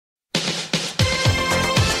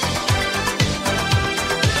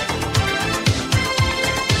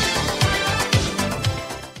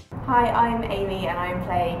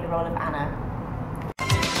playing the role of Anna.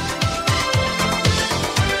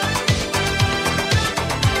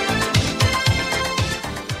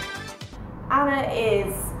 Anna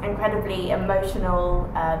is incredibly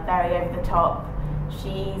emotional, very over the top.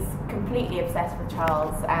 She's completely obsessed with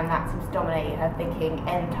Charles, and that seems to dominate her thinking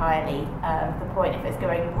entirely. To the point, if it's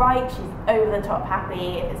going right, she's over the top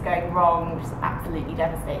happy. If it's going wrong, she's absolutely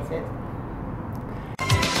devastated.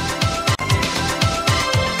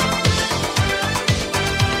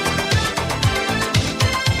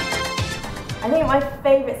 I think my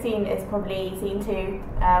favourite scene is probably scene 2,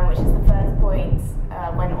 which is the first point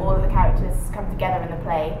when all of the characters come together in the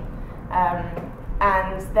play.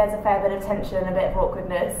 And there's a fair bit of tension, a bit of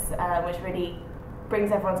awkwardness, which really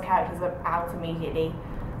brings everyone's characters out immediately,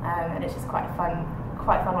 and it's just quite a fun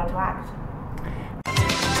one to act.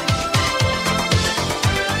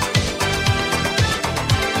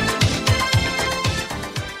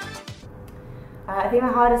 I think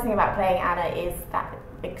the hardest thing about playing Anna is that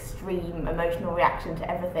extreme emotional reaction to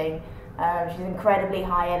everything. She's incredibly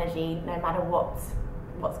high energy, no matter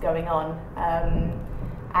what's going on.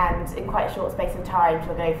 And in quite a short space of time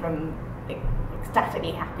she'll go from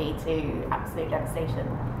ecstatically happy to absolute devastation.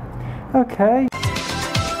 Okay.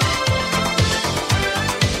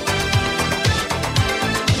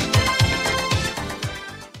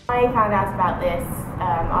 I found out about this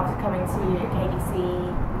after coming to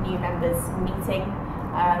KDC new members meeting.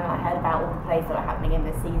 I heard about all the plays that were happening in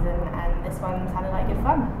this season, and this one sounded like good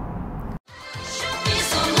fun.